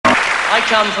I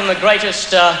come from the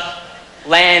greatest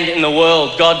land in the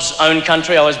world, God's own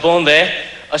country. I was born there,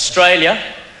 Australia.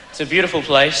 It's a beautiful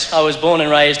place. I was born and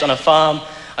raised on a farm.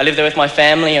 I lived there with my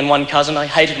family and one cousin. I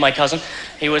hated my cousin.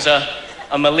 He was a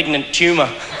malignant tumour.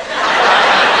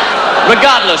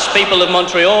 Regardless, people of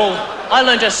Montreal, I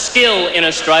learned a skill in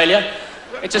Australia.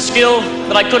 It's a skill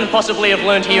that I couldn't possibly have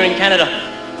learned here in Canada.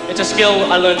 It's a skill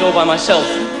I learned all by myself.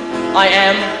 I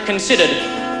am considered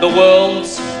the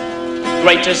world's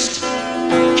greatest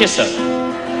kisser.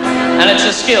 And it's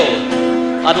a skill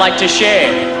I'd like to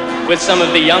share with some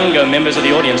of the younger members of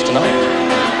the audience tonight.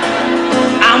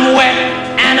 I'm wet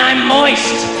and I'm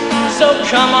moist, so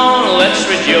come on, let's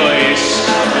rejoice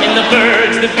in the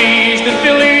birds, the bees, the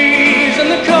fillies,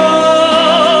 and the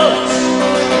colts,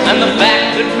 and the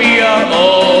fact that we are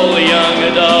all young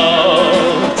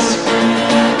adults.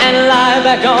 And lie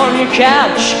back on your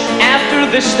couch, after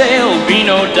this there'll be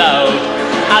no doubt.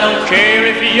 I don't care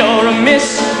if you're a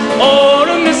miss or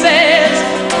a missus,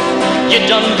 you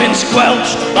done been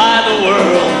squelched by the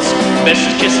world's best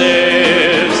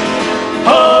kisses.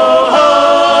 Ho,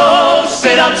 ho,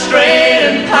 sit up straight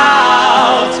and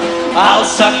pout. I'll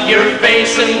suck your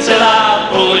face until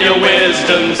I pull your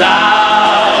wisdoms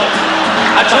out.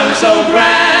 A tongue so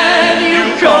grand, you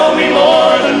call me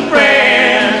more than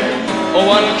friend.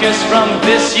 One kiss from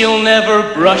this, you'll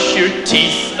never brush your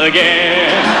teeth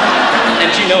again.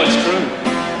 And you know it's true.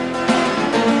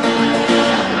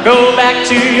 Go back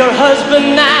to your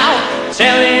husband now,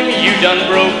 tell him you done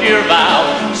broke your vow.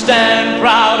 Stand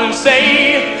proud and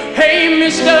say, hey,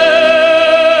 mister,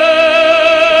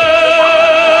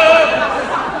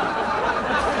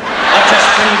 I've just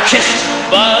been kissed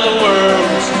by the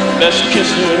world's best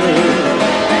kisser.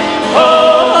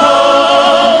 Oh,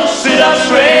 oh, sit up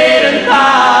straight and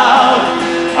pout.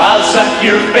 I'll suck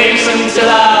your face until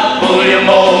I pull your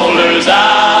molars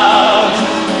out.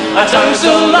 A tongue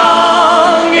so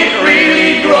long it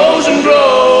really grows and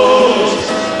grows.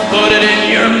 Put it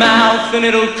in your mouth and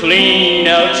it'll clean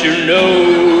out your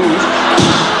nose.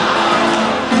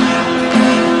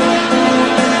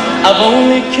 I've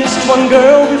only kissed one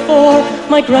girl before,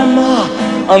 my grandma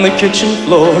on the kitchen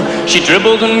floor. She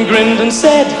dribbled and grinned and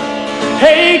said,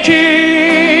 hey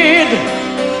kid,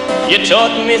 you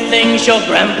taught me things your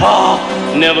grandpa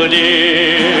never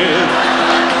did.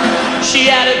 She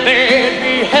added there'd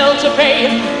be hell to pay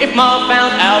if Ma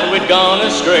found out we'd gone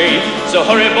astray. So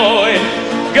hurry boy,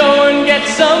 go and get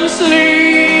some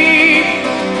sleep.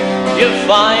 You've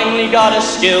finally got a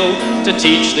skill to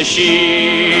teach the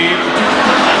sheep.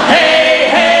 Hey,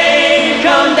 hey,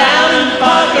 come down and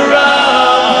pucker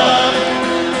up.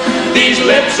 These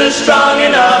lips are strong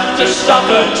enough to stop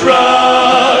a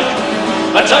truck.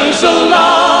 A tongue so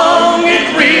long it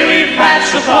really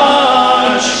packs a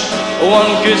punch.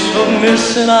 One kiss from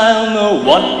this and I'll know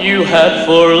what you had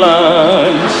for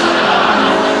lunch.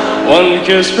 One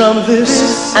kiss from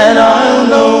this and I'll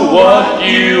know what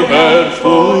you had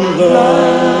for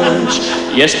lunch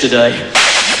yesterday.